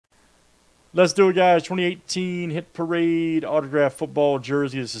Let's do it, guys. 2018 Hit Parade autograph football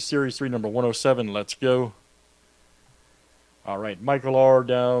jersey. This is Series 3, number 107. Let's go. All right, Michael R.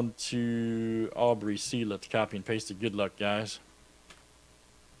 down to Aubrey C. Let's copy and paste it. Good luck, guys.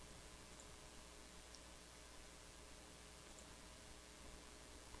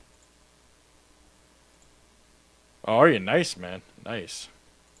 Oh, are you? Nice, man. Nice.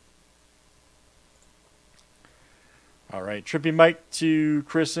 All right, Trippy Mike to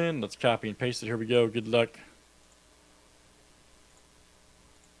Chris in. Let's copy and paste it. Here we go. Good luck.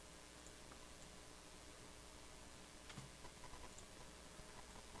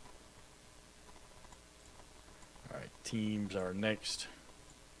 All right, teams are next.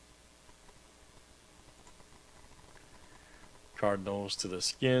 Cardinals to the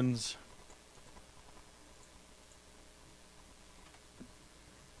Skins.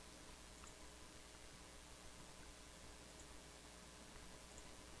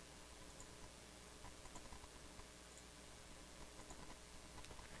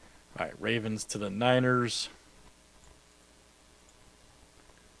 All right, Ravens to the Niners.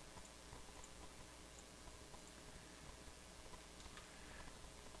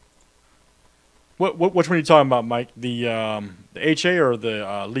 Which one are you talking about, Mike? The HA or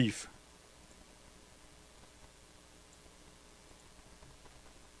the Leaf?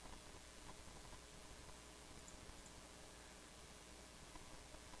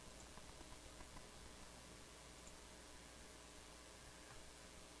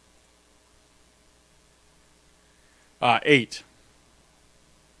 Eight.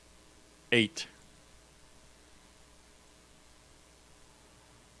 Eight.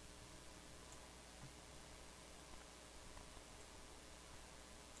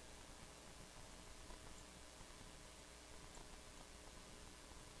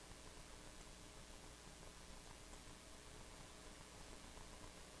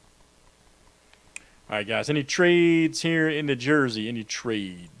 All right, guys. Any trades here in the jersey? Any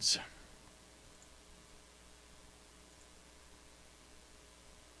trades?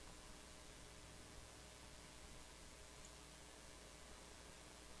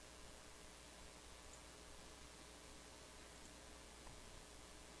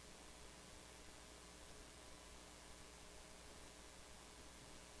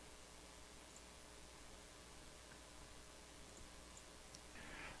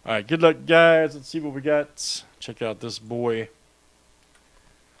 All right, good luck, guys. Let's see what we got. Check out this boy.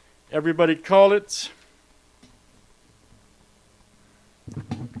 Everybody call it.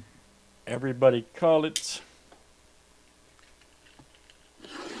 Everybody call it.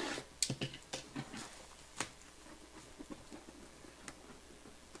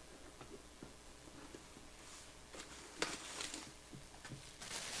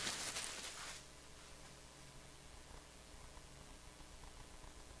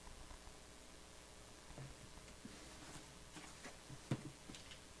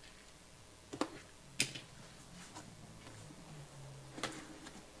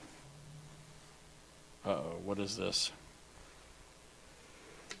 Uh-oh, what is this?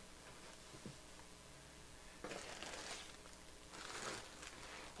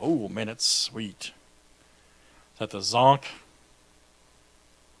 Oh, man, it's sweet. Is that the Zonk?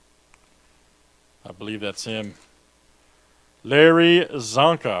 I believe that's him. Larry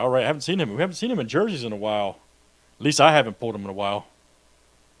Zonka. All right, I haven't seen him. We haven't seen him in jerseys in a while. At least I haven't pulled him in a while.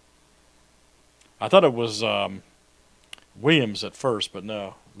 I thought it was Williams at first, but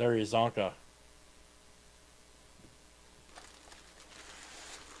no. Larry Zonka.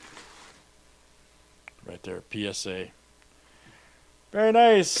 Right there, PSA. Very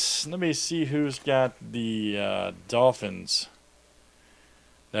nice. Let me see who's got the Dolphins.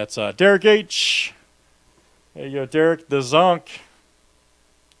 That's Derek H. There you go, Derek. The Zonk.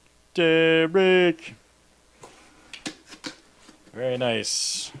 Derek. Very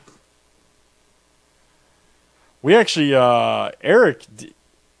nice. We actually, Eric,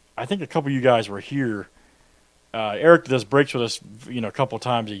 I think a couple of you guys were here. Eric does breaks with us, a couple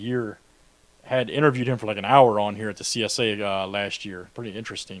times a year. Had interviewed him for like an hour on here at the CSA last year. Pretty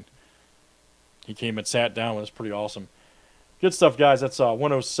interesting. He came and sat down with us. Pretty awesome. Good stuff, guys. That's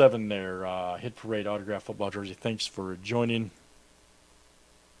 107 there. Hit Parade autograph football jersey. Thanks for joining.